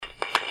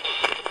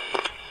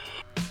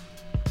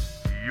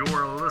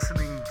You're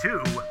listening to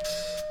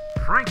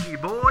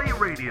Frankieboi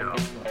Radio.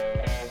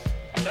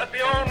 That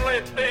the only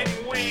thing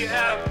we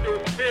have to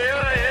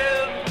fear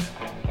is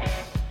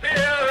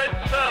fear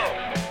itself.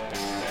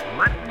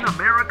 Letting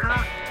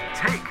America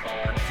take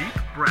a deep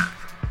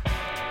breath.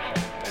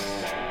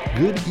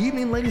 Good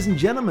evening, ladies and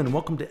gentlemen.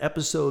 Welcome to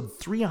episode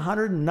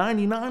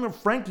 399 of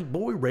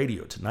Frankieboi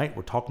Radio. Tonight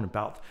we're talking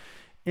about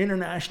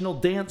International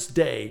Dance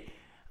Day.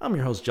 I'm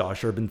your host,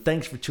 Josh Urban.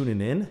 Thanks for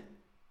tuning in.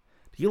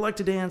 Do you like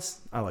to dance?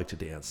 I like to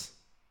dance.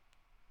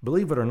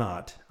 Believe it or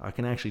not, I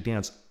can actually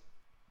dance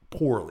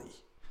poorly.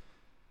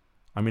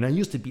 I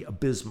used to be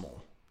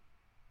abysmal.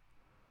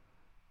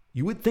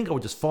 You would think I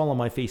would just fall on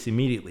my face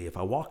immediately. If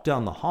I walk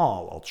down the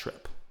hall, I'll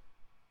trip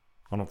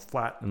on a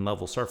flat and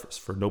level surface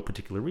for no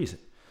particular reason.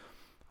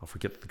 I'll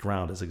forget that the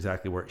ground is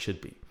exactly where it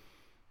should be.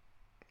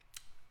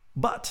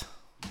 But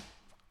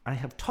I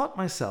have taught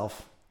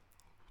myself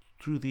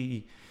through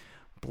the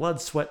blood,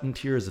 sweat, and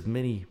tears of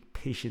many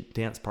patient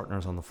dance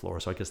partners on the floor.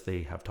 So I guess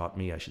they have taught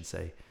me, I should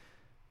say,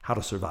 how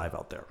to survive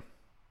out there.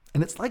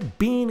 And it's like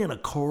being in a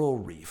coral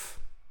reef.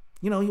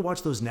 You know, you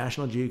watch those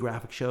National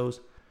Geographic shows,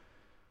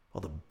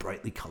 all the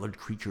brightly colored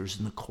creatures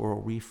in the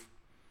coral reef.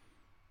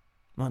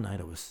 One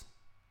night I was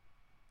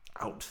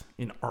out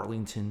in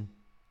Arlington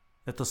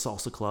at the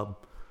salsa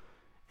club,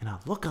 and I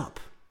look up.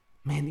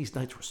 Man, these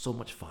nights were so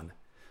much fun.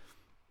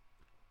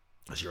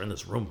 As you're in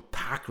this room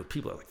packed with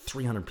people, like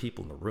 300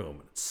 people in the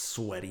room, and it's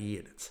sweaty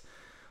and it's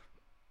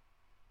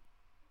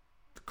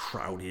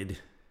crowded.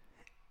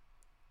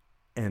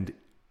 And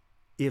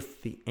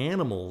if the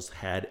animals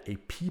had a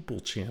people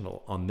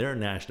channel on their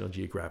National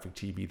Geographic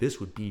TV, this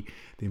would be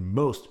the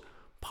most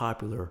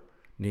popular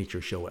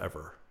nature show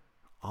ever.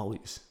 All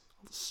these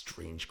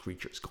strange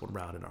creatures going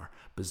around in our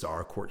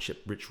bizarre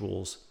courtship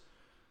rituals.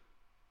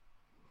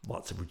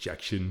 Lots of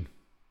rejection.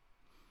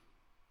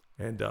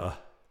 And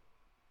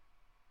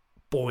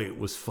boy, it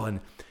was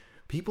fun.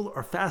 People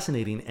are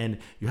fascinating, and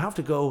you have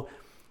to go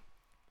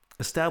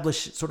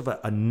establish sort of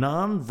a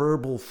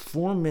non-verbal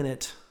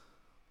 4-minute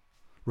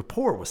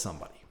rapport with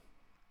somebody.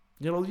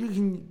 You know,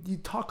 you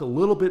talk a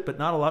little bit, but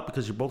not a lot,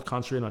 because you're both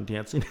concentrating on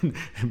dancing.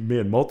 And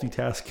man,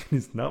 multitasking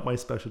is not my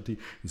specialty.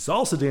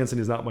 Salsa dancing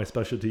is not my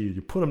specialty.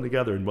 You put them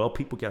together, and well,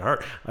 people get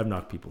hurt. I've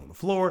knocked people on the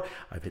floor.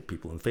 I've hit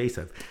people in the face.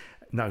 I've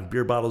knocked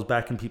beer bottles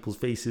back in people's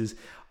faces.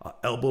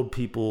 Elbowed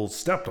people.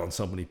 Stepped on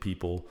so many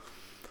people.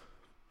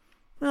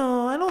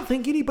 No, I don't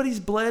think anybody's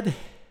bled.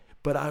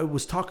 But I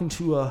was talking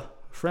to a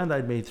friend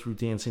I'd made through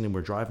dancing, and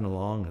we're driving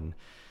along, and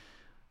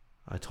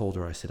I told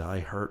her, I said, I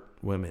hurt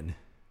women.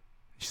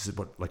 She said,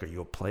 what, like, are you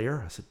a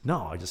player? I said,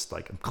 no,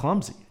 I'm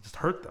clumsy. I just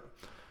hurt them.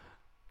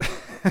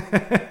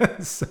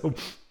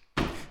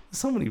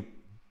 So many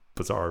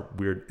bizarre,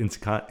 weird,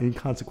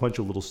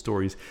 inconsequential little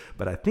stories.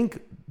 But I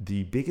think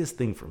the biggest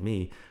thing for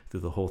me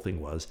through the whole thing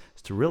was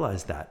to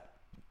realize that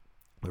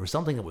there was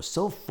something that was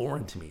so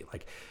foreign to me,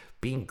 like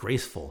being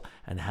graceful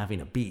and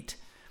having a beat.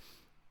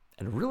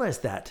 And realize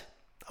that,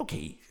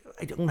 okay,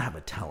 I don't have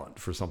a talent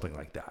for something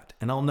like that.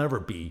 And I'll never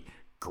be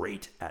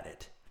great at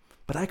it.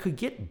 But I could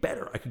get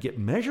better. I could get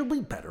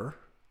measurably better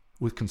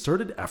with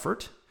concerted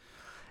effort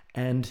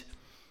and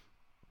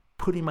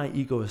putting my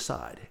ego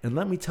aside. And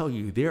let me tell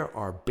you, there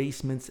are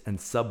basements and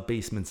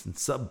sub-basements and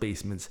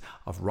sub-basements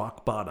of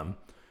rock bottom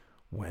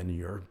when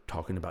you're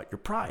talking about your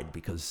pride.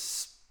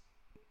 Because,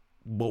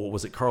 well, what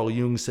was it? Carl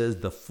Jung says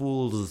the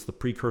fool is the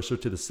precursor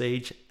to the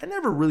sage. I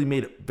never really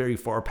made it very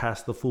far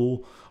past the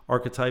fool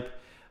archetype.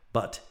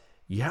 But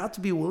you have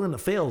to be willing to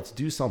fail to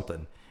do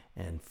something.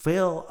 And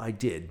fail I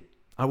did.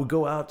 I would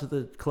go out to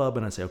the club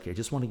and I'd say, okay, I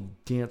just want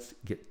to dance,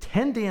 get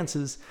 10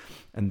 dances,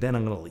 and then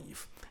I'm going to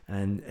leave.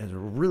 And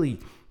really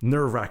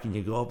nerve-wracking,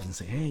 you go up and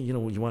say, hey, you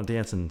want to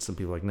dance? And some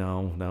people are like,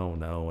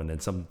 no. And then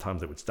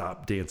sometimes I would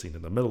stop dancing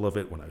in the middle of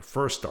it when I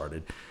first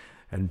started.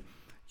 And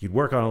you'd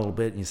work on it a little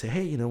bit and you say,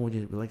 hey, would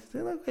you like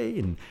to okay?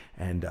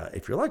 And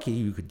if you're lucky,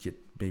 you could get,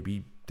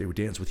 maybe they would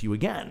dance with you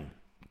again.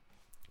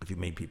 If you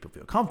made people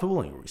feel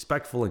comfortable and you were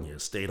respectful and you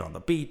stayed on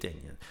the beat and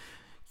you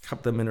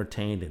kept them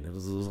entertained, and it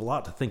was a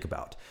lot to think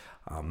about.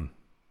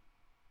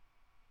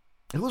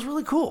 It was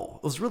really cool.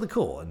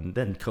 And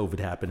then COVID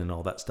happened and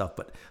all that stuff.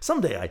 But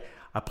someday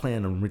I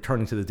plan on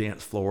returning to the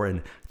dance floor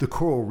and the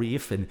coral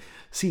reef and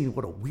seeing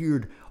what a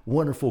weird,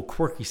 wonderful,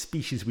 quirky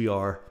species we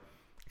are,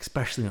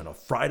 especially on a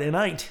Friday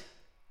night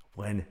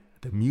when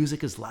the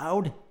music is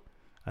loud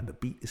and the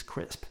beat is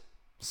crisp.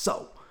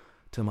 So,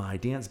 to my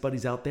dance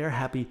buddies out there,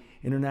 happy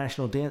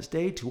International Dance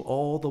Day. To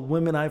all the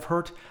women I've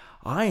hurt,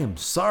 I am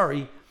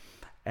sorry.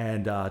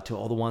 And to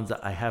all the ones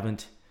that I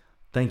haven't,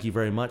 thank you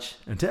very much.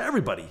 And to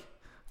everybody,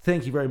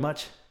 thank you very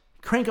much.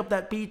 Crank up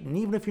that beat, and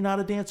even if you're not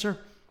a dancer,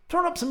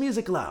 turn up some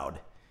music loud.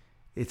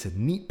 It's a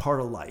neat part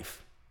of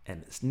life,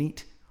 and it's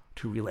neat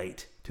to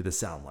relate to the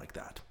sound like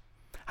that.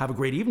 Have a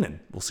great evening.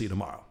 We'll see you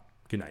tomorrow.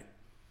 Good night.